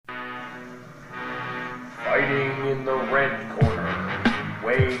Fighting in the red corner,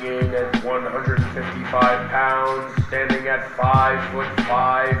 weighing in at 155 pounds, standing at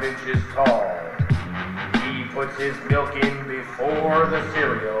 5'5" tall. He puts his milk in before the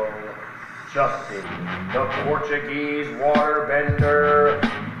cereal. Justin, the Portuguese waterbender,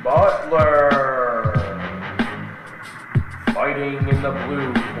 Butler. Fighting in the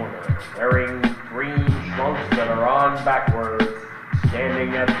blue corner, wearing green trunks that are on backwards,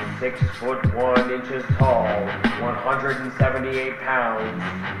 standing at 6'1" tall, 178 pounds.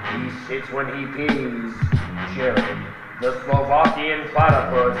 He sits when he pees. Jared, the Slovakian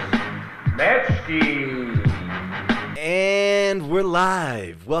platypus, Mechki. And we're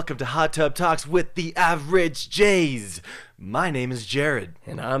live. Welcome to Hot Tub Talks with the Average J's. My name is Jared.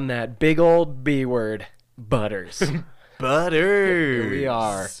 And I'm that big old B word, Butters. Butters. Here we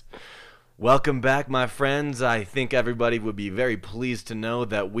are. Welcome back, my friends. I think everybody would be very pleased to know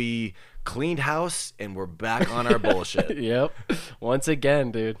that we cleaned house and we're back on our bullshit. Yep. Once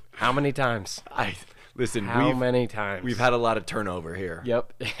again, dude. How many times? Listen, How many times? We've had a lot of turnover here.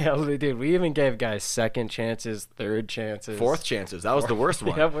 Yep. Dude, we even gave guys second chances, third chances. Fourth chances. That was the worst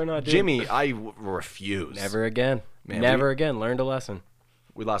one. Yep, we're not doing Jimmy, I refuse. Never again. Man, Never again. Learned a lesson.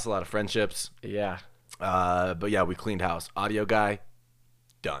 We lost a lot of friendships. Yeah. But yeah, we cleaned house. Audio guy,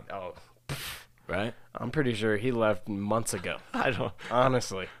 done. Oh, Right? I'm pretty sure he left months ago.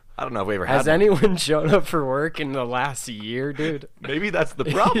 Honestly. I don't know if we ever had Has one. anyone shown up for work in the last year, dude? Maybe that's the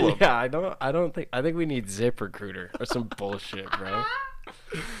problem. Yeah, I think we need ZipRecruiter or some bullshit, bro.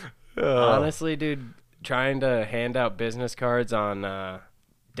 Honestly, dude, trying to hand out business cards on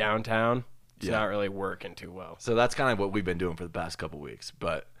downtown, it's not really working too well. So that's kind of what we've been doing for the past couple weeks.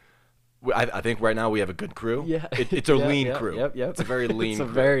 But I think right now we have a good crew. Yeah. It's a lean crew. Yep. It's a very lean It's a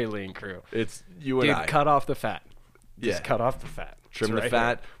crew. very lean crew. It's you and Dude, I. cut off the fat. Just Yeah. cut off the fat. Trim It's the right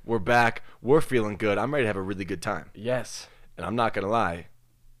fat. here. We're back. We're feeling good. I'm ready to have a really good time. Yes. And I'm not going to lie.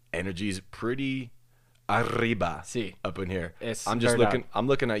 Energy's pretty arriba See. up in here. It's I'm just turned looking. up. I'm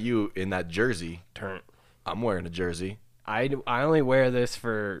looking at you in that jersey. Turn. I'm wearing a jersey. I only wear this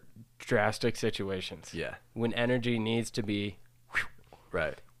for drastic situations. Yeah. When energy needs to be.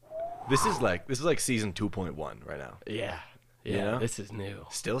 Right. This is like season 2.1 right now. Yeah. You Yeah. know? This is new.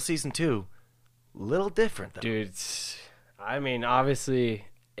 Still season 2. Little different though. Dude, I mean, obviously,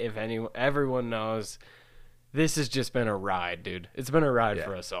 if everyone knows, this has just been a ride, dude. It's been a ride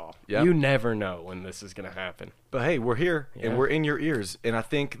for us all. Yep. You never know when this is gonna happen. But hey, we're here Yeah. and we're in your ears, and I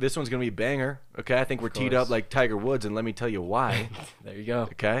think this one's gonna be a banger. Okay, I think we're teed course. up like Tiger Woods, and let me tell you why. There you go.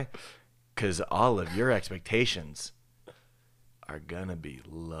 Okay, because all of your expectations are gonna be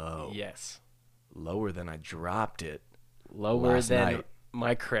low. Yes. Lower than I dropped it. Lower Last than night.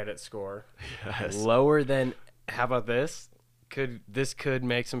 my credit score. Yes. Lower than. How about this? This could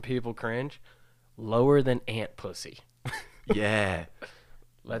make some people cringe. Lower than ant pussy. Yeah,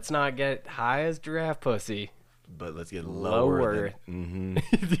 Let's not get high as giraffe pussy. but let's get Lower. Than,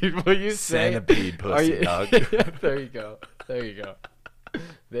 Dude, will you say centipede Are pussy, you- dog. There you go. There you go.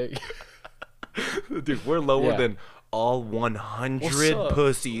 There you Dude, we're lower Yeah. than all 100 What's up?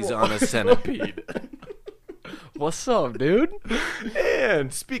 pussies on a centipede. What's up, dude?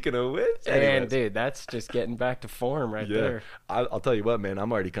 And speaking of which, And anyways. dude, that's just getting back to form right there. I'll tell you what, man.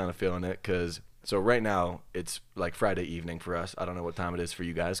 I'm already kind of feeling it because so right now it's like Friday evening for us. I don't know what time it is for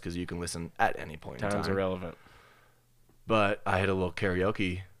you guys because you can listen at any point in Time's time. irrelevant. But I had a little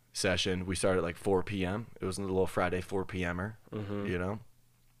karaoke session. We started at like 4 p.m. It was a little Friday 4 p.m.er, you know?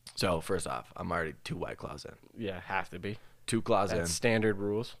 So first off, I'm already 2 White Claws in. Yeah, have to be. 2 claws in. That's standard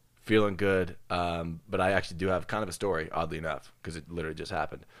rules. Feeling good. But I actually do have kind of a story, oddly enough, because it literally just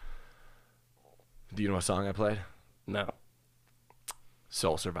happened. Do you know what song I played? No.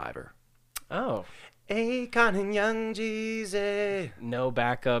 Soul Survivor. Oh. Akon and Young Jeezy. No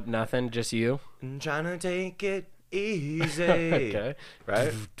backup, nothing, just you. I'm trying to take it easy. Okay.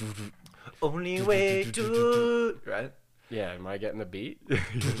 Right? Only way to. Right? Yeah, am I getting the beat?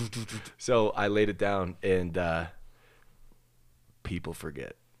 So I laid it down, and people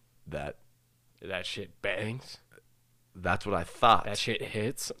forget that. That shit bangs. That's what I thought. That shit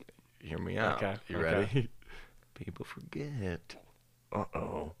hits. Hear me out. Okay, You okay. ready? People forget.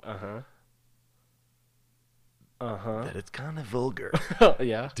 Uh-oh. Uh-huh. Uh-huh. That it's kind of vulgar.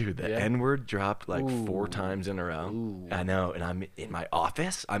 Yeah. Dude, the yeah. N-word dropped like 4 Ooh. times in a row. Ooh. I know, and I'm in my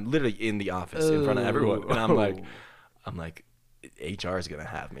office. I'm literally in the office in front of everyone, and I'm like, HR is gonna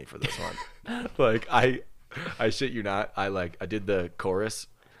have me for this one. Like I shit you not. I did the chorus.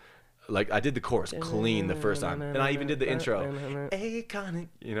 Like I did the chorus clean the first time, and I even did the intro. Iconic,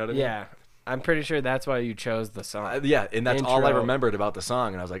 you know what I mean? Yeah. I'm pretty sure that's why you chose the song. Yeah, and that's all I Intro. remembered about the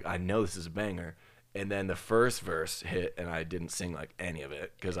song, and I was like, I know this is a banger. And then the first verse hit, and I didn't sing like any of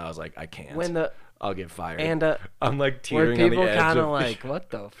it because I was like, I can't. When I'll get fired. and I'm like were teetering on people the edge. kind of of like, what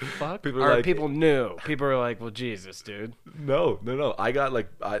the fuck? People or were like- people knew. People were like, well, Jesus, dude. No. I got like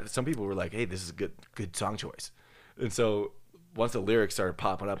some people were like, hey, this is a good song choice. And so once the lyrics started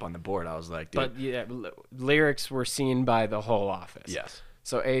popping up on the board, I was like, dude. But yeah, lyrics were seen by the whole office. Yes.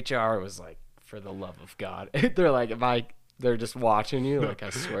 So HR was like, for the love of God. They're like, they're just watching you. Like, I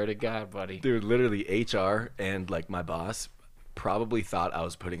swear to God, buddy. Dude, literally HR and like my boss probably thought I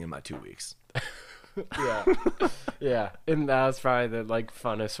was putting in my 2 weeks. Yeah. Yeah. And that was probably the like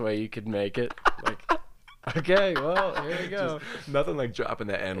funnest way you could make it. Like, okay, well, here we go. Nothing like dropping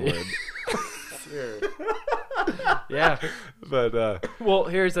the N-word. Yeah. But Well,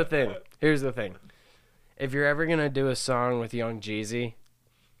 here's the thing. If you're ever gonna do a song with Young Jeezy,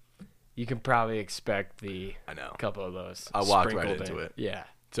 you can probably expect the I know. couple of those. I walked right sprinkled into in. it. Yeah.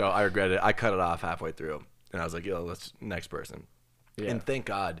 So I regret it. I cut it off halfway through, and I was like, "Yo, let's next person." Yeah. And thank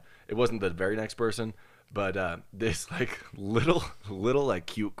God it wasn't the very next person, but this like little like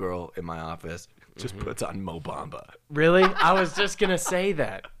cute girl in my office just puts on Mo Bamba. Really? I was just gonna say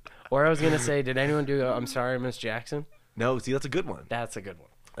that, or I was gonna say, did anyone do "I'm Sorry, Miss Jackson"? No, see, that's a good one. That's a good one.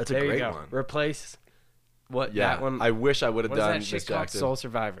 That's a There you great go. one. Replace what Yeah, that one. I wish I would have What is done that Miss shit called? Jackson. Soul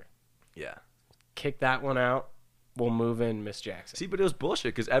Survivor. Yeah. Kick that one out. We'll move in Miss Jackson. See, but it was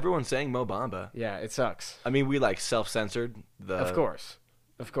bullshit because everyone's saying Mo Bamba. Yeah, it sucks. I mean, we like self-censored Of course.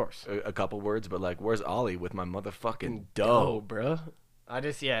 a couple words, but like, where's Ollie with my motherfucking Oh, dough? bro. I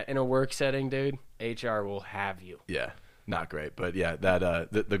just in a work setting, dude. HR will have you Yeah, not great, but yeah,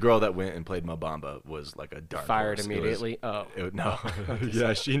 that the girl that went and played Mo Bamba was like a dark fired horse. immediately. No,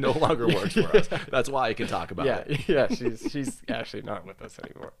 yeah, she no longer works for us. That's why I can talk about it. Yeah. She's actually not with us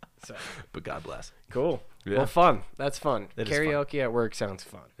anymore. So But God bless. cool. Yeah. Well, fun. That's fun. That is fun. Karaoke at work sounds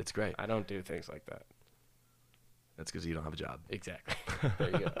fun. It's great. I don't do things like that. That's because you don't have a job. Exactly. There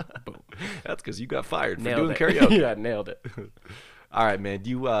you go. Boom. That's because you got fired for Nailed doing it. karaoke. Yeah, nailed it. All right, man.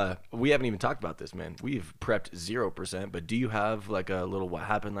 We haven't even talked about this, man. We've prepped 0%, but do you have like a little what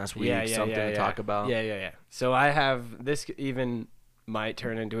happened last week, something to talk about? Yeah. So I have this. Even might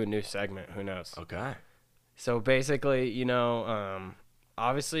turn into a new segment. Who knows? Okay. So basically,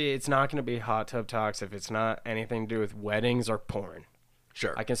 obviously it's not going to be hot tub talks if it's not anything to do with weddings or porn.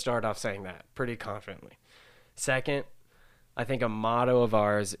 Sure. I can start off saying that pretty confidently. Second, I think a motto of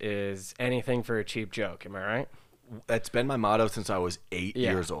ours is anything for a cheap joke. Am I right? That's been my motto since I was 8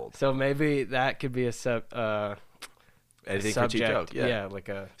 Yeah. years old. So maybe that could be a Anything for a cheap subject. joke. Yeah. Like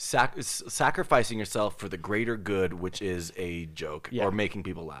a Sacrificing yourself for the greater good, which is a joke Yeah. or making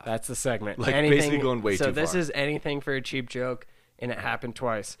people laugh. that's the segment. Like, basically going way too So this far. is anything for a cheap joke, and it happened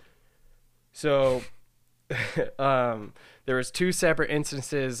twice. So there was 2 separate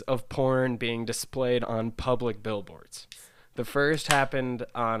instances of porn being displayed on public billboards. The first happened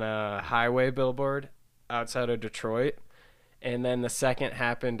on a highway billboard outside of Detroit, and then the second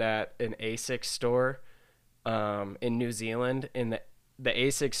happened at an ASICS store in New Zealand. In the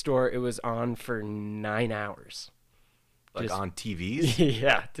ASICS store, it was on for 9 hours. like just- on TVs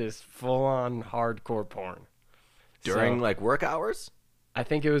Yeah, just full on hardcore porn. during So, like work hours. I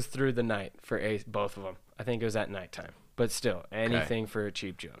think it was through the night for both of them. I think it was at nighttime. But still, anything for a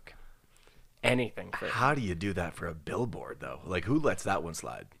cheap joke. Anything for How do you do that for a billboard though? Like who lets that one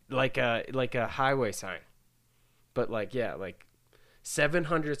slide? like a highway sign. But like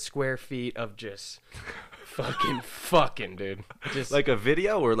 700 square feet of just fucking dude. Just Like a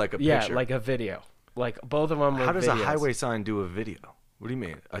video or like a picture? like a video. Like both of them were How does a videos. highway sign do a video? What do you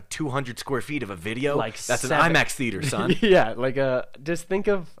mean? A 200 square feet of a video? Like That's an 7. IMAX theater, son. Yeah, just think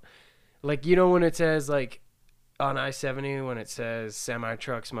of like when it says like on I-70 when it says semi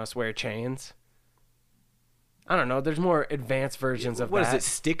trucks must wear chains. I don't know. There's more advanced versions of What that. is it?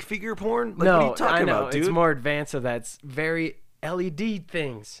 Stick figure porn? Like, No, what are you talking I know about, dude? it's more advanced of that. It's very LED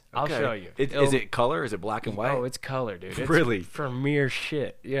things. I'll Okay. show you. Is it color? Is it black and white? Oh, it's color, dude. It's Really? premier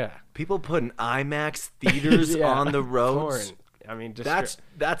shit. Yeah. People putting IMAX theaters Yeah. on the roads. Porn. I mean, just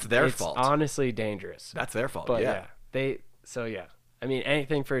That's their it's fault. honestly dangerous. That's their fault. But yeah. I mean,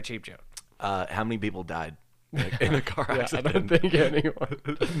 anything for a cheap joke. How many people died like, in a car Yeah, I accident? don't think anyone.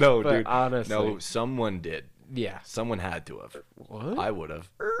 No, But dude. honestly. No, someone did. Yeah. Someone had to have. What? I would have.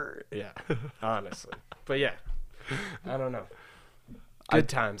 Yeah. Honestly. But yeah. I don't know. Good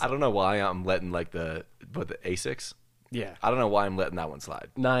times. I don't know why I'm letting like the ASICs. Yeah. I don't know why I'm letting that one slide.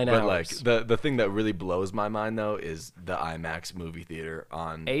 9 But hours. like the thing that really blows my mind though is the IMAX movie theater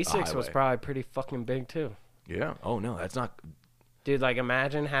on a A6 was highway. probably pretty fucking big too. Yeah. Oh no, that's not. Dude, like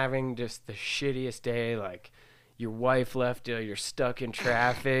imagine having just the shittiest day. Like your wife left you, you're stuck in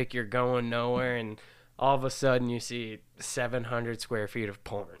traffic, you're going nowhere, and all of a sudden you see 700 square feet of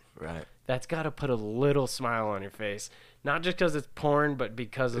porn. Right. That's got to put a little smile on your face. Not just because it's porn, but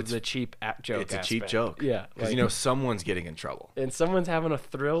because of the cheap joke It's a cheap aspect. joke. Yeah. Because, someone's getting in trouble. And someone's having a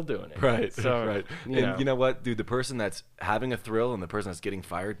thrill doing it. Right. So, right. You know what, dude? The person that's having a thrill and the person that's getting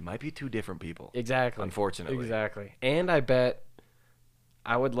fired might be two different people. Exactly. Unfortunately. Exactly. And I bet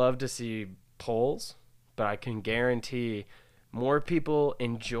I would love to see polls, but I can guarantee more people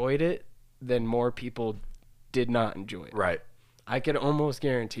enjoyed it than more people did not enjoy it. Right. I can almost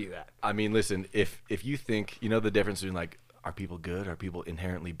guarantee that. I mean, listen, if you think, the difference between, like, are people good? Are people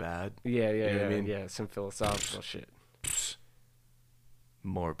inherently bad? Yeah, You know what I mean? yeah. Some philosophical shit.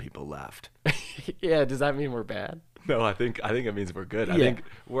 More people laughed. Yeah, does that mean we're bad? No, I think it means we're good. I Yeah. think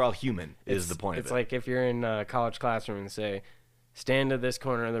we're all human is the point It's of it. like if you're in a college classroom and say, stand to this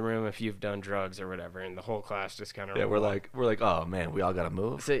corner of the room if you've done drugs or whatever, and the whole class just kind of Yeah, we're like, oh man, we all gotta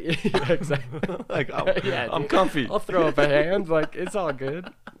move. So, yeah, exactly. Like, I'm dude. comfy. I'll throw up a hand. Like, it's all good.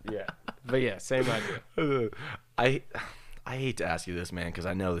 Yeah. But yeah, same idea. I hate to ask you this, man, because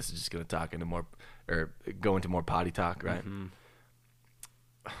I know this is just gonna go into more potty talk, right? Mm-hmm.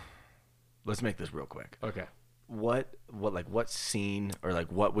 Let's make this real quick. Okay. What scene or like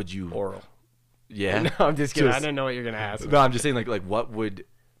what would you Oral. Yeah. No, I'm just kidding. I don't know what you're going to ask. No, I'm just saying like what would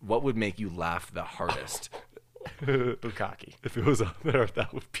make you laugh the hardest? Bukkake. If it was on there,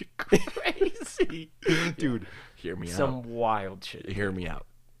 that would be crazy. Dude, hear me Some out. wild shit. Hear me out.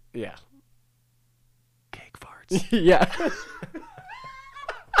 Yeah. Cake farts. Yeah.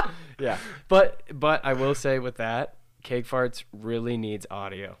 Yeah. But I will say with that, Cake Farts really needs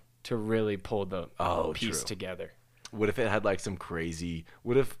audio to really pull the piece true. together. What if it had like some crazy?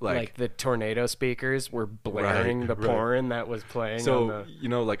 What if Like the tornado speakers were blaring the porn that was playing. So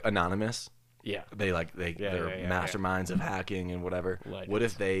like Anonymous, yeah, they're yeah. masterminds of hacking and whatever. Legends. What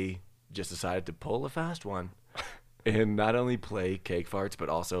if they just decided to pull a fast one and not only play Cake Farts but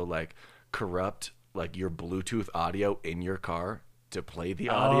also like corrupt like your Bluetooth audio in your car to play the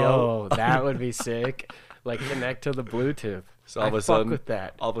audio? Oh, that would be sick. Like connect to the Bluetooth. So all of a sudden, with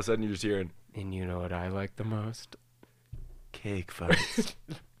that. all of a sudden you're just hearing And you know what I like the most? Cake Farts.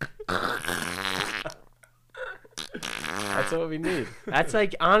 That's what we need. That's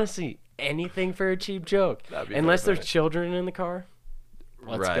like honestly anything for a cheap joke. That'd be Unless very there's children in the car.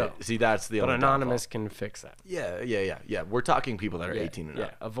 Let's right. go. See, that's the But only Anonymous downfall. can fix that. Yeah. We're talking people that are 18 and yeah.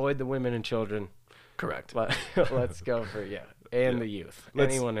 up. Avoid the women and children. Correct. But let's go for and the youth.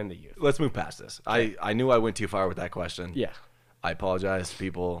 Anyone in the youth. Let's move past this. I knew I went too far with that question. Yeah. I apologize to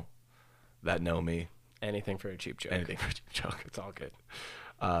people that know me. Anything for a cheap joke. Anything for a cheap joke. It's all good.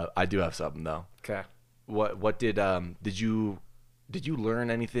 I do have something though. Okay. What did you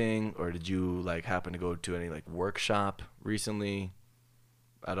learn anything, or did you like happen to go to any like workshop recently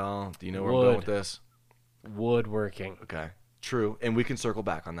at all? Do you know where I'm going with this? Woodworking. Okay. True. And we can circle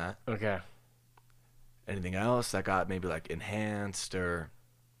back on that. Okay. Anything else that got maybe like enhanced or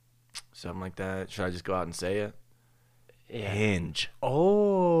something like that? Should I just go out and say it? Yeah. Hinge.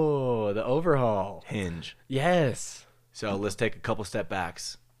 Oh, the overhaul. Hinge. Yes. So let's take a couple step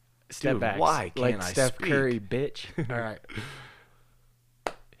backs. Step Dude, back. why can't like I Steph speak? Curry, bitch. All right.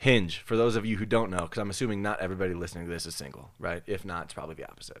 Hinge, for those of you who don't know, because I'm assuming not everybody listening to this is single, right? If not, it's probably the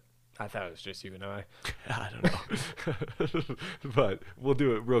opposite. I thought it was just you and I. I don't know. But we'll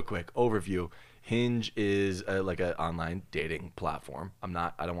do it real quick. Overview. Hinge is like an online dating platform. I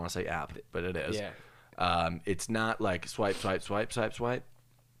don't want to say app, but it is. Yeah. It's not like swipe.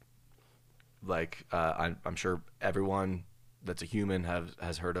 Like I'm sure everyone that's a human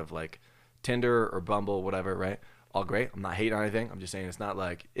has heard of like Tinder or Bumble, whatever, right? All great. I'm not hating on anything. I'm just saying it's not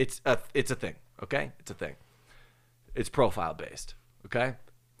like it's a thing. Okay, it's a thing. It's profile based. Okay,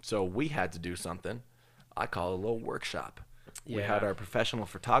 so we had to do something. I call it a little workshop. We Yeah. had our professional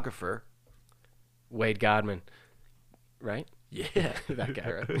photographer. Wade Godman. Right? Yeah, That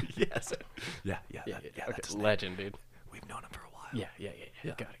guy, right? Yes. Yeah. Yeah. That's Okay. his name. Legend, dude. We've known him for a while. Yeah.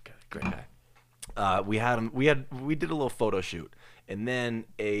 Got it. Great guy. We had him. We did a little photo shoot, and then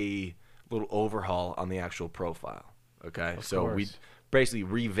a little overhaul on the actual profile. Okay, so we course. basically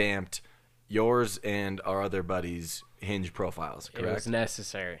revamped yours and our other buddies' Hinge profiles. It was Correct.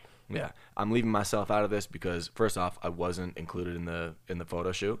 necessary. Yeah, I'm leaving myself out of this because first off, I wasn't included in the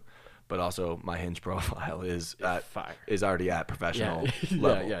photo shoot, but also my Hinge profile is Fire. already at professional Yeah.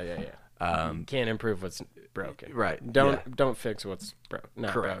 level. Yeah. Can't improve what's broken. Right. Don't fix what's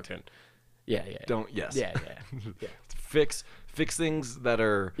not Correct. broken. Yeah. Don't. Yes. Yeah. Fix things that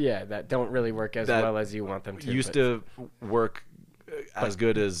are Yeah, that don't really work as That well as you want them to. used but to work as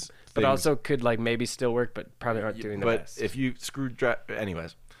good as But things. also could like maybe still work, but probably aren't doing the But best. if you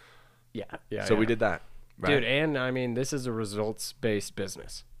anyways. yeah. So we did that, right? Dude, and I mean, this is a results-based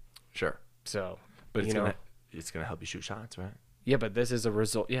business. Sure, So, but you know, it's gonna help you shoot shots, right? yeah, but this is a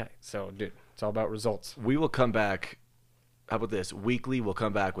result. Yeah. So, dude, it's all about results. We will come back. How about this? Weekly, we'll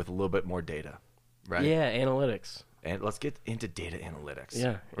come back with a little bit more data, right? Yeah, analytics. And let's get into data analytics.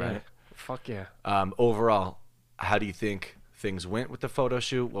 Yeah. Right. Yeah. Fuck yeah. Overall, how do you think things went with the photo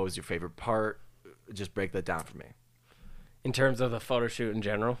shoot? What was your favorite part? Just break that down for me. In terms of the photo shoot in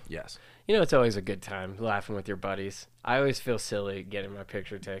general, Yes. you know, it's always a good time laughing with your buddies. I always feel silly getting my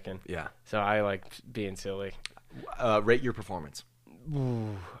picture taken. Yeah. So I like being silly. Rate your performance.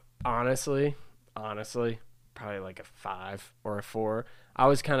 Honestly, probably like a 5 or a 4. I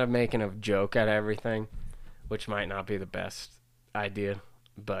was kind of making a joke at everything, which might not be the best idea,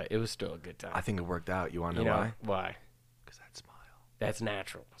 but it was still a good time. I think it worked out. You want to you know know why? why? Because that smile. That's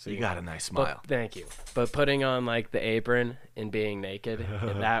natural. So You got a nice smile. But, thank you. But putting on like the apron and being naked,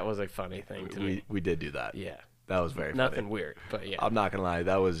 that was a funny thing to me. We did do that. Yeah. That was very Nothing funny. weird, but yeah. I'm not gonna lie.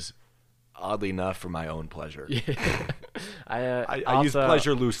 That was oddly enough for my own pleasure. I use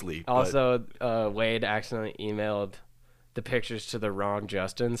pleasure loosely. but- Also, Wade accidentally emailed the pictures to the wrong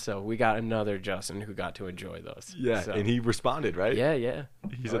Justin, so we got another Justin who got to enjoy those. yeah, So, and he responded, right? yeah.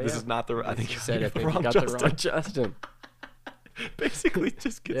 He said, "This yeah. is not the." I think He you said, I got the think wrong you got Justin. the wrong Justin. Basically,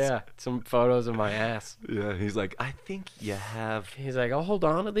 just gets. Yeah, some photos of my ass. Yeah. He's like, I think you have. He's like, I'll hold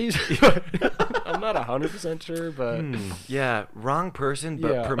on to these. I'm not 100% sure, but Yeah, wrong person,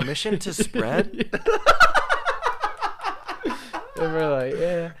 but Yeah. permission to spread. and we're like,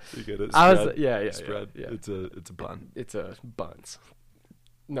 yeah. You get it? I was, Spread. yeah. Spread. Yeah. It's a pun. It's a buns.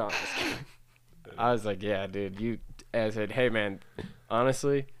 No, I'm just kidding. I was like, yeah, dude. I said, hey, man,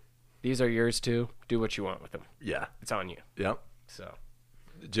 honestly, these are yours too. Do what you want with them. Yeah. It's on you. Yep. So,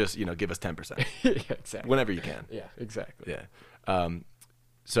 Just give us 10% yeah, exactly. whenever you can. Yeah, exactly. Yeah.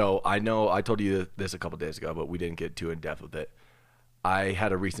 So I know I told you this a couple days ago, but we didn't get too in depth with it. I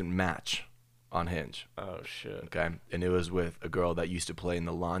had a recent match on Hinge. Oh shit. Okay, and it was with a girl that used to play in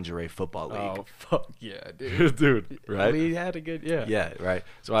the lingerie football league. Oh fuck yeah, dude. Dude, right? We had a good Yeah, right.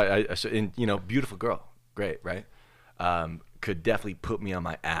 So and beautiful girl, great, right? Could definitely put me on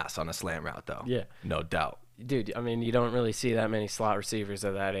my ass on a slam route though. Yeah. No doubt. Dude, I mean, you don't really see that many slot receivers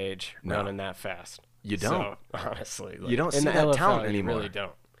of that age No. running that fast. You don't. So, honestly, You don't in see the that LFL, talent you anymore. really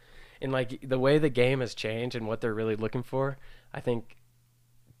don't. And like the way the game has changed and what they're really looking for, I think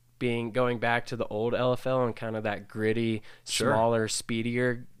going back to the old LFL and kind of that gritty, Sure. smaller,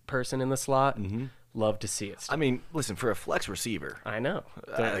 speedier person in the slot, love to see it. I mean, listen, for a flex receiver, I know.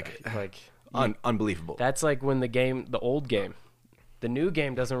 Like unbelievable. that's like when the old game. The new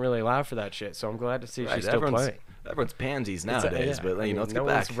game doesn't really allow for that shit, so I'm glad to see Right, she's still playing. Everyone's pansies It's a- nowadays, yeah, but I mean, let's no get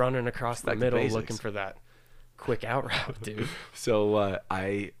back. one's running across the back to middle basics. looking for that quick out route, dude. So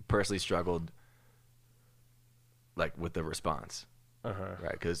I personally struggled, like with the response, Uh-huh.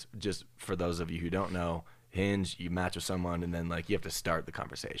 right? Because just for those of you who don't know, Hinge, you match with someone and then like you have to start the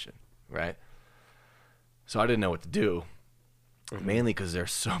conversation, right? So I didn't know what to do, mainly because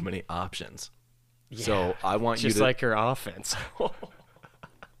there's so many options. So I want Just you to like her offense.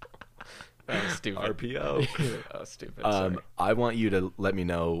 That was stupid. RPO. Oh, stupid. Sorry. I want you to let me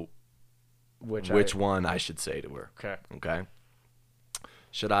know Which one I should say to her. Okay. Okay.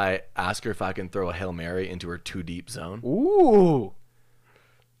 Should I ask her if I can throw a Hail Mary into her too deep zone? Ooh.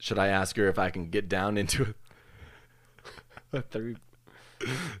 Should I ask her if I can get down into A three.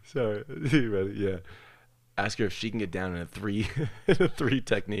 Sorry, you ready? Yeah. Ask her if she can get down in a three in a 3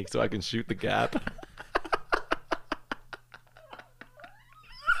 technique so I can shoot the gap.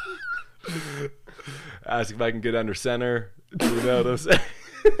 Ask if I can get under center. You know what I'm saying?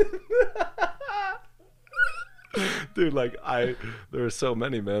 Dude, like there are so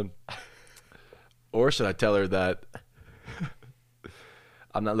many, man. Or should I tell her that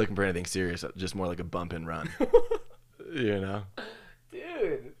I'm not looking for anything serious, just more like a bump and run. You know?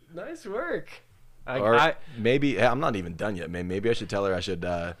 Dude, nice work. Or maybe I'm not even done yet. Maybe I should tell her I should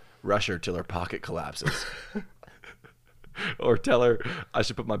rush her till her pocket collapses, or tell her I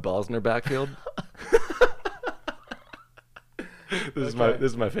should put my balls in her backfield. This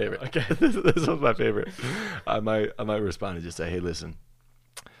is my favorite. Okay, this was my favorite. I might respond and just say, hey, listen,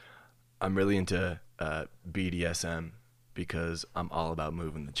 I'm really into BDSM because I'm all about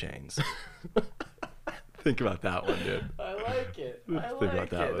moving the chains. Think about that one, dude. I like it. I Think like about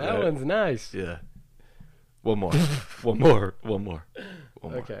that it. one, That right? one's nice. Yeah. One more. One more. One more.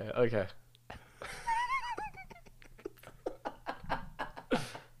 One more. Okay.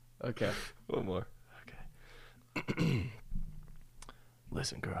 Okay. One more. Okay.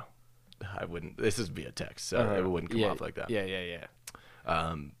 Listen, girl. I wouldn't. This is via text, so it wouldn't come off like that. Yeah.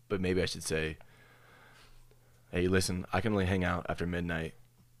 But maybe I should say, hey, listen, I can only hang out after midnight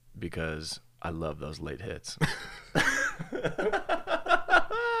because I love those late hits.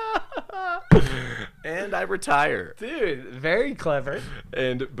 And I retire. Dude, very clever.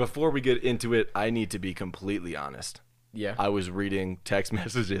 And before we get into it, I need to be completely honest. Yeah. I was reading text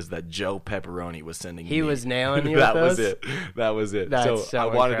messages that Joe Pepperoni was sending me. He was nailing you That with was those? it. That was it. That's so I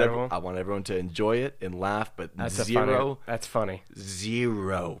wanted incredible. I want everyone to enjoy it and laugh, but That's 0%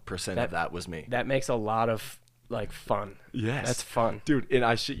 funny. of that was me. That makes a lot of like fun. Yes. That's fun. Dude, and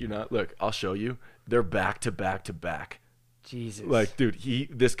I shit you not. Look, I'll show you. They're back to back to back. Jesus. Like, dude,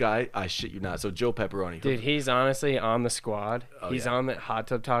 this guy, I shit you not. So Joe Pepperoni. Dude, he's honestly on the squad. Oh, he's yeah. on the Hot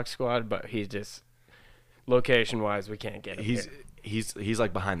Tub Talk squad, but he's just location-wise, we can't get him here. He's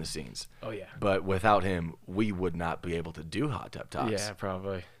like behind the scenes. Oh yeah. But without him, we would not be able to do Hot Tub Talks. Yeah,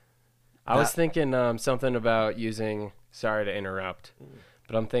 probably. I was thinking something about using. Sorry to interrupt,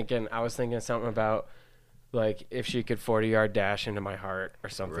 but I was thinking something about like if she could 40-yard dash into my heart or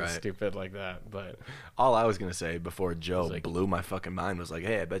something Right. stupid like that. But All I was gonna say before Joe blew my fucking mind was like,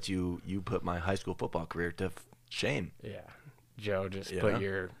 hey, I bet you put my high school football career to shame. yeah, Joe, just Yeah. put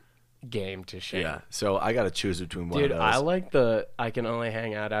your game to shame. Yeah. So I got to choose between one Dude, of those. I like the I can only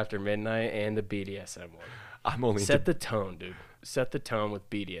hang out after midnight and the BDSM one. I'm only Set the tone, dude. Set the tone with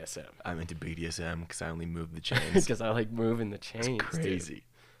BDSM. I'm into BDSM because I only move the chains. Because I like moving the chains. It's crazy. Dude.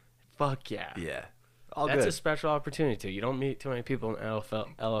 Fuck yeah. Yeah. All That's good. a special opportunity too. You don't meet too many people in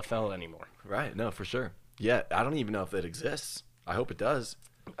LFL anymore. Right. No, for sure. Yeah. I don't even know if it exists. I hope it does.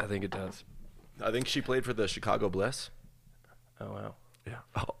 I think it does. I think she played for the Chicago Bliss. Oh wow.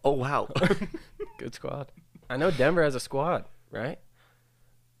 Yeah. Oh wow. Good squad. I know Denver has a squad, right?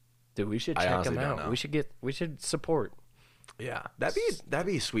 Dude, we should I check honestly them don't out. know. We should support. Yeah. That'd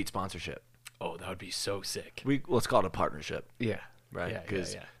be a sweet sponsorship. Oh, that would be so sick. Let's call it a partnership. Yeah. Right? Yeah,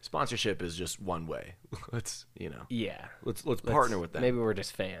 Because yeah. sponsorship is just one way. Let's Yeah. let's partner with them. Maybe we're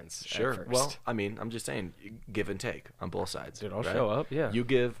just fans. at Sure. first. Well, I mean, I'm just saying, give and take on both sides. Dude, I'll right? show up. Yeah. You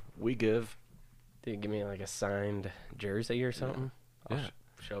give, we give. Dude, give me like a signed jersey or something. I'll Yeah.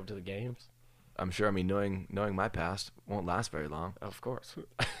 show up to the games. I'm sure. I mean, knowing my past won't last very long. Of course.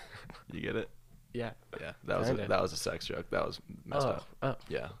 You get it? Yeah. Yeah. Kinda. That was a sex joke. That was messed up. Oh.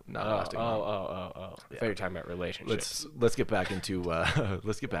 Yeah. Not Oh, lasting long. I thought you were talking about relationships. Let's get back into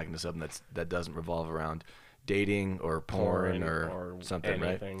something that doesn't revolve around dating or porn or something,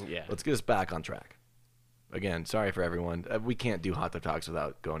 anything, right? yeah. Let's get us back on track. Again, sorry for everyone. We can't do Hot Tub Talks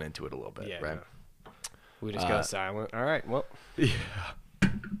without going into it a little bit, Yeah, right? no. We just go silent. All right. Well. Yeah.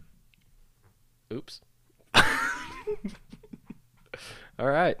 Oops. All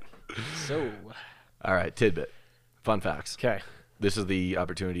right. So. All right, tidbit. Fun facts. Okay. This is the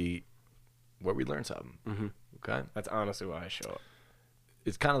opportunity where we learn something. Mm-hmm. Okay? That's honestly why I show up.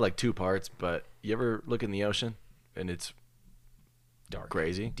 It's kind of like two parts, but you ever look in the ocean and it's Dark.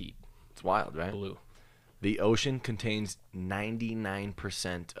 crazy? Deep. It's wild, right? Blue. The ocean contains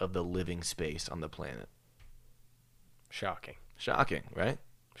 99% of the living space on the planet. Shocking. Shocking, right?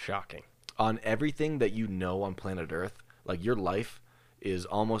 Shocking. On everything that you know on planet Earth, like your life is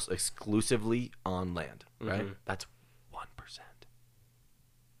almost exclusively on land, right? Mhm. That's 1%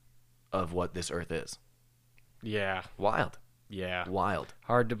 of what this Earth is. Yeah. Wild. Yeah. Wild.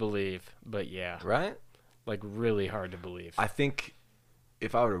 Hard to believe, but yeah. Right? Like really hard to believe. I think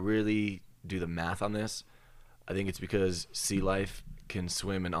if I were to really do the math on this, I think it's because sea life can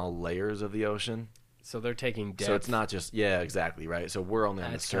swim in all layers of the ocean. So they're taking depth. So it's not just, yeah, exactly, right? So we're only on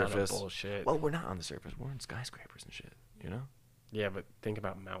the That's kinda surface. bullshit. Well, we're not on the surface. We're in skyscrapers and shit, you know? Yeah, but think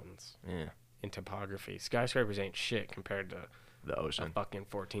about mountains Yeah. and topography. Skyscrapers ain't shit compared to The a ocean. fucking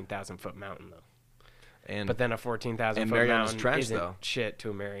 14,000 foot mountain though. And But then a 14,000 and foot Marianas mountain Trench, isn't though. shit to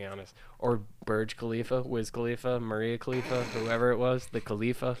a Marianas or Burj Khalifa, Wiz Khalifa, Maria Khalifa, whoever it was, the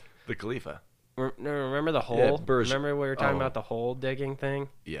Khalifa. the Khalifa. No, remember the hole? Burj- Remember we were talking oh. about the hole digging thing?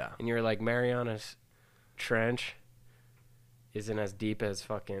 Yeah. And you were like, Marianas Trench isn't as deep as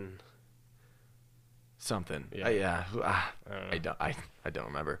fucking. Something. Yeah. Yeah. I don't know. I don't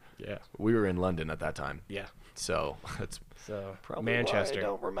remember. Yeah. We were in London at that time. Yeah. So that's So Probably why I Manchester.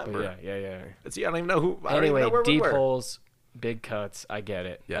 don't But remember. yeah. see, I don't even know who. I don't even Anyway, know where we deep were. holes, big cuts. I get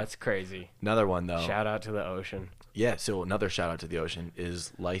it. Yeah. That's crazy. Another one though. Shout out to the ocean. Yeah, so another shout out to the ocean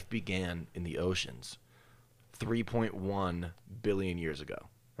is life began in the oceans 3.1 billion years ago.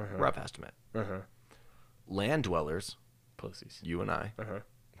 Uh-huh. Rough estimate. Land dwellers, Pussies. you and I,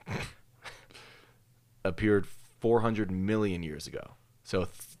 Uh-huh. appeared 400 million years ago. So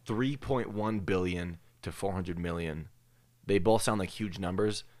 3.1 billion to 400 million. They both sound like huge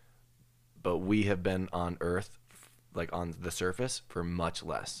numbers, but we have been on Earth, like on the surface, for much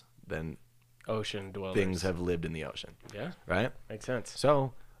less than Ocean dwellers. things have lived in the ocean. Yeah, Right? makes sense.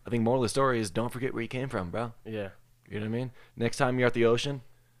 So I think moral of the story is don't forget where you came from, bro. Yeah. You know what I mean? Next time you're at the ocean,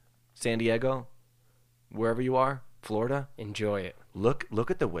 San Diego, wherever you are, Florida, Enjoy it. look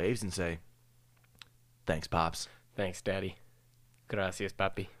at the waves and say, thanks, Pops. Thanks, Daddy. Gracias,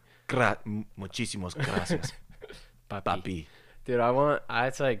 papi. Muchísimos gracias, papi. Dude,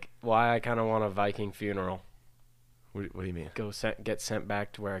 it's like why I kind of want a Viking funeral. What do you mean? Get sent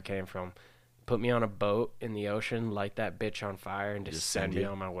back to where I came from. Put me on a boat in the ocean, light that bitch on fire, and just send me you?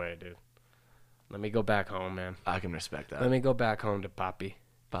 on my way, dude. Let me go back home, man. I can respect that. Let me go back home to papi.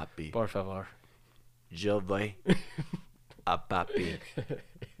 Papi. Por favor. Je voy a papi.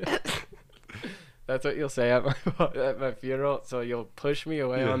 That's what you'll say at my funeral. So you'll push me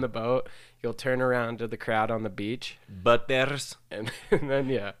away on the boat. You'll turn around to the crowd on the beach. Butters, And then,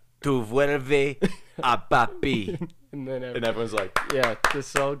 yeah. tu vuelve a papi. And then, And everyone's like, yeah, the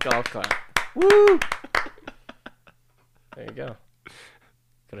soul golf clap. woo! There you go.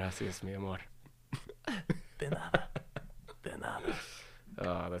 Gracias, mi amor. De nada. De nada.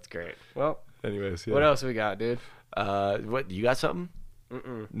 Oh, that's great. Well, Anyways, yeah. what else we got, dude? What, you got something?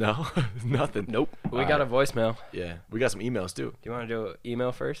 Mm-mm. No? Nothing? Nope. We got a voicemail. Yeah. We got some emails, too. Do you want to do an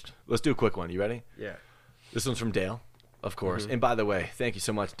email first? Let's do a quick one. You ready? Yeah. This one's from Dale, of course. And by the way, thank you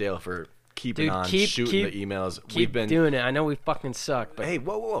so much, Dale, for keeping Dude, on, keep shooting the emails. Keep doing it. I know we fucking suck, but Hey,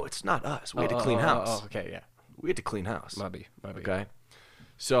 whoa. It's not us. We had to clean house. Oh, okay, yeah. We had to clean house. Maybe. Okay.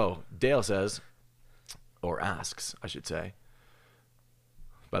 So Dale says, or asks, I should say.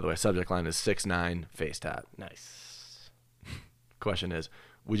 By the way, subject line is 6'9" face tat. Nice. Question is,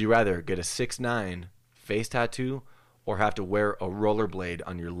 would you rather get a 6'9" face tattoo or have to wear a rollerblade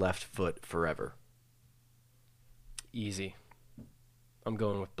on your left foot forever? Easy. I'm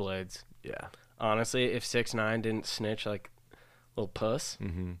going with blades. Yeah. Honestly, if 6'9" didn't snitch like little puss,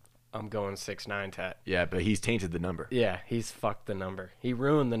 I'm going 6'9" tat. Yeah, but he's tainted the number. Yeah, he's fucked the number. He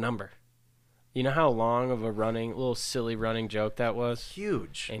ruined the number. You know how long of a little silly running joke that was?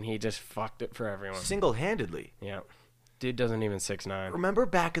 Huge. And he just fucked it for everyone. Single-handedly. Yeah. Dude doesn't even 6'9". Remember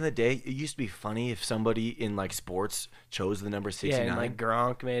back in the day, it used to be funny if somebody in like sports chose the number 69. Yeah, and like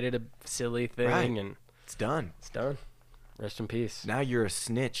Gronk made it a silly thing, Right. and It's done. it's done. Rest in peace. Now you're a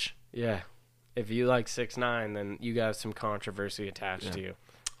snitch. Yeah. If you like 6'9", then you got some controversy attached to you.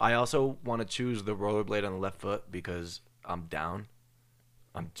 I also want to choose the rollerblade on the left foot because I'm down.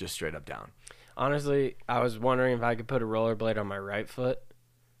 I'm just straight up down. Honestly, I was wondering if I could put a rollerblade on my right foot,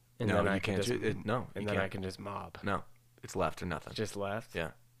 and No, then you I can can't just, choo- it- no, and you then can't. I can just mob. No, it's left or nothing. Just left.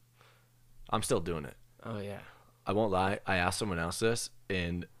 Yeah. I'm still doing it. Oh yeah. I won't lie. I asked someone else this,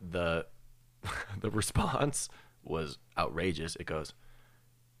 and the the response was outrageous. It goes,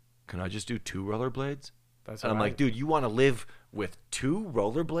 "Can I just do 2 rollerblades?" That's And I'm what like, dude, you want to live with 2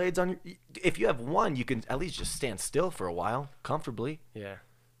 rollerblades on your? If you have one, you can at least just stand still for a while comfortably. Yeah.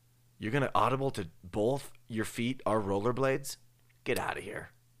 You're gonna audible to both your feet are rollerblades? Get out of here.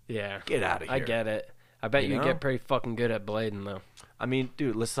 Yeah. Get out of here. I get it. I bet You you know? get pretty fucking good at blading though. I mean,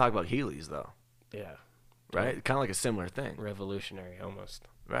 dude, let's talk about Heelys though, Yeah. right? Kind of like a similar thing, Revolutionary almost.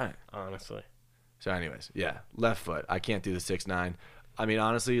 right? Honestly. So, anyways, yeah, left foot. I can't do the 6'9". I mean,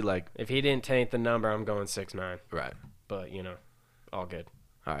 honestly, like, If he didn't taint the number, I'm going 6'9". right. But you know, all good.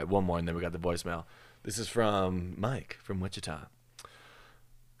 All right, one more, and then we got the voicemail. This is from Mike from Wichita.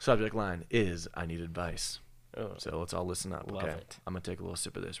 Subject line is, I need advice. Oh. So let's all listen up, Love okay? it. I'm going to take a little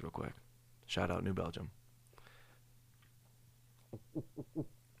sip of this real quick. Shout out New Belgium.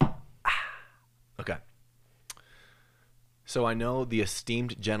 Okay. So I know the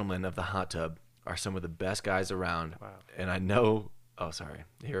esteemed gentlemen of the hot tub are some of the best guys around. Wow. And I know... Oh, sorry.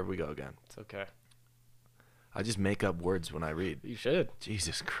 Here we go again. It's okay. I just make up words when I read. You should.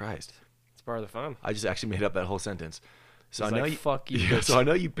 Jesus Christ. It's part of the fun. I just actually made up that whole sentence. So He's I know like, you... "Fuck you, Yeah, bitch." so I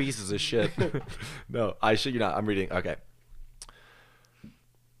know you pieces of shit. No, I shit you not. I'm reading. Okay.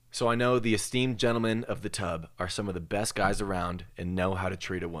 So I know the esteemed gentlemen of the tub are some of the best guys around and know how to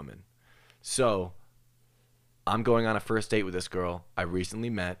treat a woman. So I'm going on a first date with this girl I recently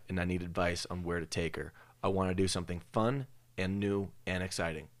met, and I need advice on where to take her. I want to do something fun and new and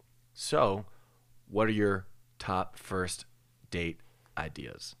exciting. So, what are your top first date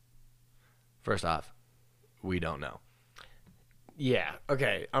ideas? First off, we don't know. Yeah.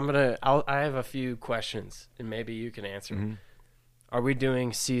 Okay. I have a few questions, and maybe you can answer. Mm-hmm. Are we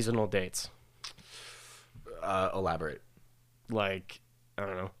doing seasonal dates? Elaborate. Like, I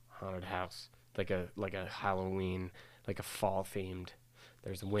don't know, haunted house, like a Halloween, like a fall themed.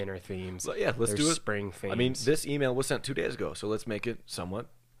 There's winter themes. Yeah, let's There's do it. spring themes. I mean, this email was sent 2 days ago, so let's make it somewhat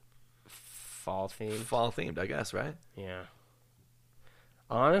fall themed. Fall themed, I guess, right? Yeah.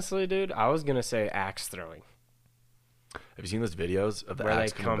 Honestly, dude, I was gonna say axe throwing. Have you seen those videos of the Where they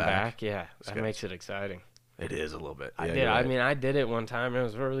axe come coming back? Yeah, that good. makes it exciting. It is a little bit. I Yeah, did. you're I right. mean, I did it one time. And it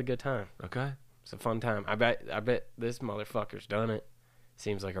was a really good time. Okay. It's a fun time. I bet this motherfucker's done it.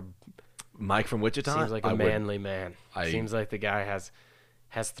 Seems like Mike from Wichita. a I would- manly man. I- Seems like the guy has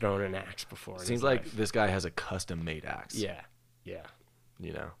thrown an axe before. in Seems his like life. this guy has a custom made axe. Yeah, yeah.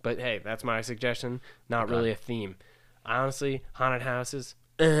 You know. But hey, that's my suggestion. Not Okay. really a theme. Honestly, haunted houses.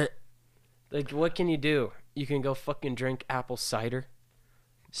 Like, what can you do? You can go fucking drink apple cider,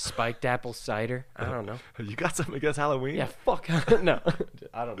 spiked apple cider. I don't know. You got something against Halloween? Yeah, fuck. No,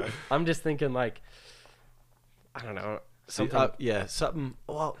 I don't know. I'm just thinking like, I don't know. Something. Yeah, something.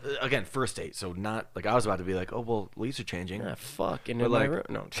 Well, again, first date. So not like I was about to be like, oh well, leaves are changing. Fuck in But my like- room.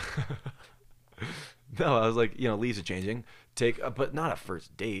 No. No, I was like, leaves are changing. But not a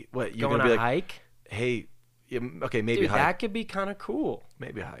first date. What you're Going gonna on be a like? hike. Hey, okay, maybe Dude, hike. that could be kind of cool.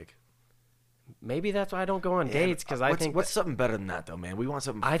 Maybe a hike. Maybe that's why I don't go on Yeah, dates, because I what's- think what's something better than that though, man? We want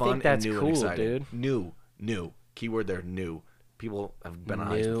something I fun think that's and new cool, and exciting. dude. New. Keyword there, new. People have been on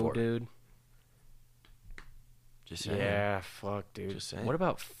hikes new, before. dude. Just saying. Yeah, fuck, dude. Just saying. What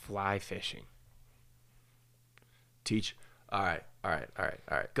about fly fishing? Teach. All right.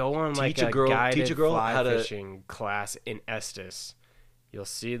 Go on like Teach a a girl- guided teach a girl fly how to- fishing class in Estes. You'll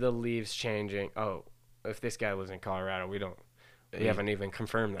see the leaves changing. Oh, if this guy lives in Colorado, we He- haven't even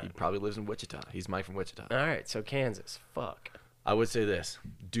confirmed He that. probably lives in Wichita. He's Mike from Wichita. All right, so Kansas. Fuck. I would say this: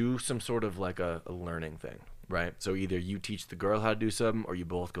 do some sort of like a learning thing, right? So either you teach the girl how to do something, or you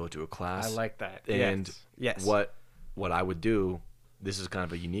both go to a class. I like that. And yes. what I would do, this is kind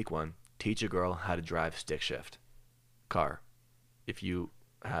of a unique one: teach a girl how to drive stick shift car, if you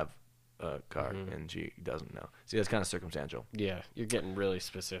have a car and she doesn't know. See, that's kind of circumstantial. Yeah, you're getting really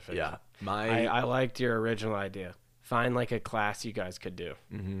specific. Yeah, I liked your original idea. Find like a class you guys could do.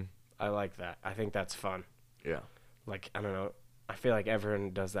 Mhm. I like that. I think that's fun. Yeah. Like, I don't know. I feel like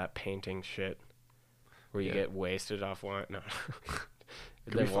everyone does that painting shit where you Yeah. get wasted off wine. No.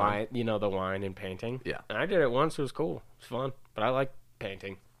 Could The be fun. wine, the wine and painting. Yeah. And I did it once. It was cool. It was fun. But I like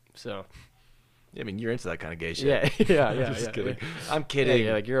painting. So. I mean, you're into that kind of gay shit. Yeah, yeah, Just yeah. kidding. Yeah. I'm kidding.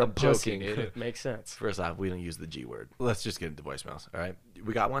 Yeah, like you're a I'm pussy, joking. dude. It makes sense. First off, we don't use the G word. Let's just get into voicemails. All right,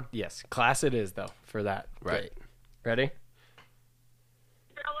 we got one. Yes. Class it is, though, for that. Right. date. Ready?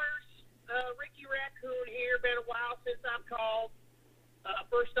 Fellers, Ricky Raccoon here. Been a while since I've called.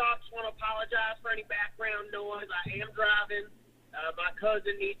 First off, just want to apologize for any background noise. I am driving. My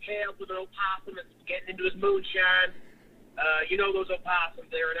cousin needs help with an opossum that's getting into his moonshine. You know those opossums,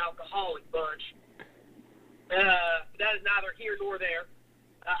 they're an alcoholic bunch. That is neither here nor there.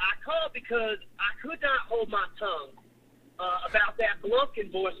 I called because I could not hold my tongue about that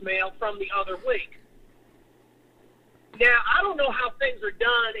Blumpkin voicemail from the other week. Now, I don't know how things are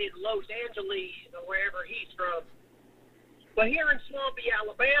done in Los Angeles or wherever he's from, but here in Swampy,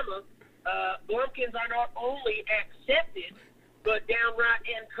 Alabama, Blumpkins are not only accepted, but downright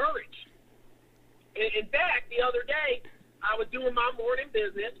encouraged. In fact, the other day, I was doing my morning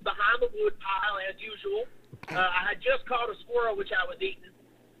business behind the wood pile as usual. I had just caught a squirrel, which I was eating,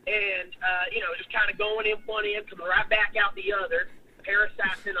 and, just kind of going in one end, coming right back out the other,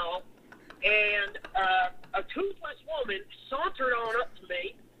 parasites and all. And a toothless woman sauntered on up to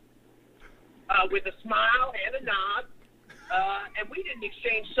me with a smile and a nod, and we didn't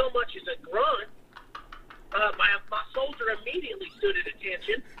exchange so much as a grunt. My soldier immediately stood at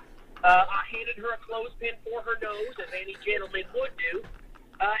attention. I handed her a clothespin for her nose, as any gentleman would do,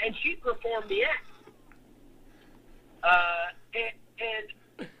 and she performed the act.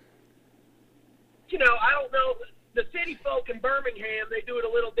 I don't know, the city folk in Birmingham, they do it a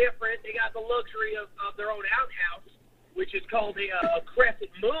little different. They got the luxury of their own outhouse, which is called a crescent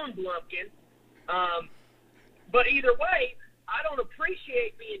moon Blumpkin. But either way, I don't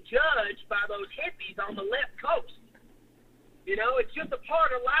appreciate being judged by those hippies on the left coast. It's just a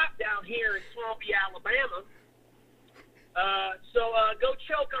part of life down here in Swampy, Alabama. So go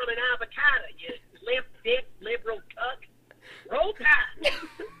choke on an avocado, you limp dick, liberal cuck. Roll Tide.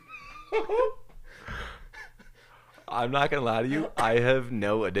 I'm not gonna lie to you. I have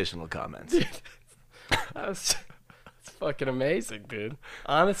no additional comments. That's fucking amazing, dude.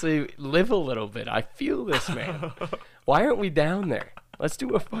 Honestly, live a little bit. I feel this, man. Why aren't we down there? Let's do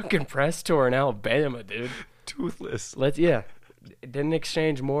a fucking press tour in Alabama, dude. Toothless. Didn't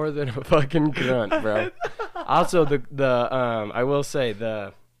exchange more than a fucking grunt, bro. Also, I will say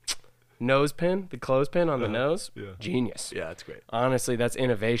the nose pin, the clothespin on the nose, yeah. genius. Yeah, that's great. Honestly, that's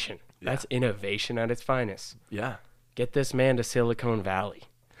innovation. Yeah. That's innovation at its finest. Yeah. Get this man to Silicon Valley.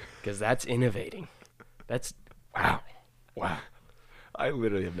 because that's innovating. That's wow. I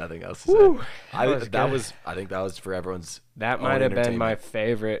literally have nothing else to say. Woo, I good. think that was for everyone's. That own might have been my entertainment.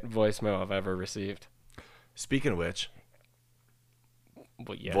 favorite voicemail I've ever received. Speaking of which,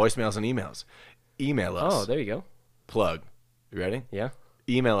 Well, yeah. voicemails and emails. Email us. Oh, there you go. Plug. You ready? Yeah.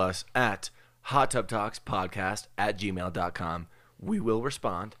 Email us at hottubtalkspodcast@gmail.com. We will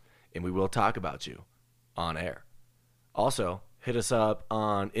respond and we will talk about you on air. Also, hit us up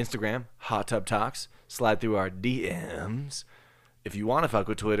on Instagram, Hot Tub Talks. Slide through our DMs. If you want to fuck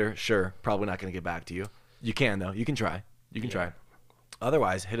with Twitter, sure, probably not going to get back to you. You can, though. You can try. You can try.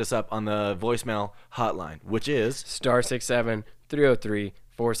 Otherwise, hit us up on the voicemail hotline, which is... *67 303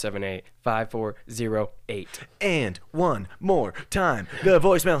 478 5408. And one more time, the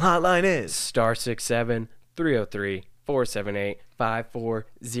voicemail hotline is... *67 303 478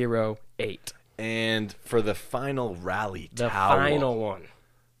 5408. And for the final rally The towel... final one.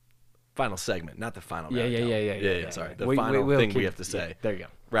 Final segment, not the final Yeah, rally yeah, towel. yeah. Sorry. The we'll final thing we keep- have to say. yeah, there you go.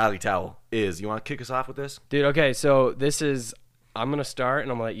 Rally towel is... You want to kick us off with this? Dude, okay, so this is... I'm going to start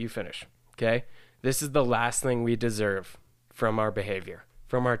and I'm going to let you finish, okay? This is the last thing we deserve from our behavior,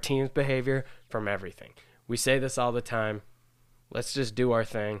 from our team's behavior, from everything. We say this all the time. Let's just do our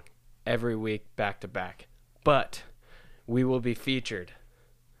thing every week, back to back. But we will be featured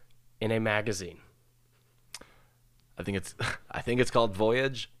in a magazine. I think it's called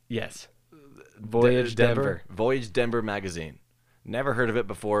Voyage. Yes. Voyage Denver. Voyage Denver magazine. Never heard of it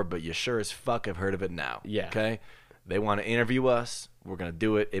before, but you sure as fuck have heard of it now. Yeah. Okay? They want to interview us. We're going to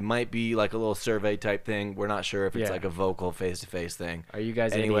do it. It might be like a little survey type thing. We're not sure if it's Yeah. like a vocal face-to-face thing. Are you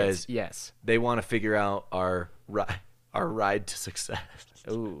guys Anyways, idiots? Yes. They want to figure out our ride to success.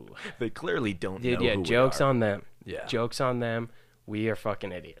 Ooh. They clearly don't Dude, know yeah, who jokes we are. on them. Yeah. Jokes on them. We are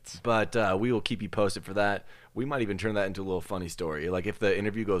fucking idiots. But we will keep you posted for that. We might even turn that into a little funny story. Like if the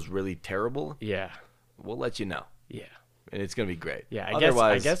interview goes really terrible, Yeah. we'll let you know. Yeah. And it's going to be great. Yeah, I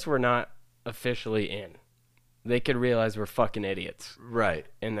Otherwise, guess we're not officially in. They could realize we're fucking idiots Right.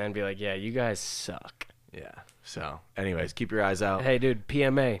 and then be like, yeah, you guys suck. Yeah. So, anyways, keep your eyes out. Hey, dude,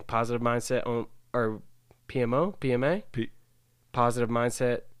 PMA, positive mindset, or PMO, PMA? Positive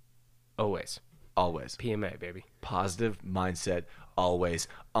mindset, always. Always. PMA, baby. Positive mindset, always.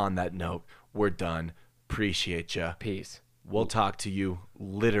 On that note, we're done. Appreciate ya. Peace. We'll talk to you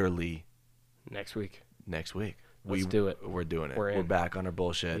literally Next week. next week. Let's do it. We're doing it. We're We're in. back on our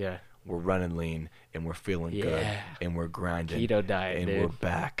bullshit. Yeah. We're running lean, and we're feeling good, Yeah. and we're grinding. Keto diet, and dude. we're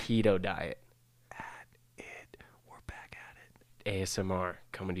back. Keto diet. We're back at it. ASMR,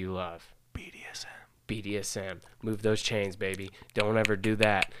 coming to you live. BDSM. BDSM. Move those chains, baby. Don't ever do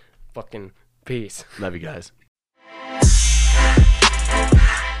that. Fucking peace. Love you guys.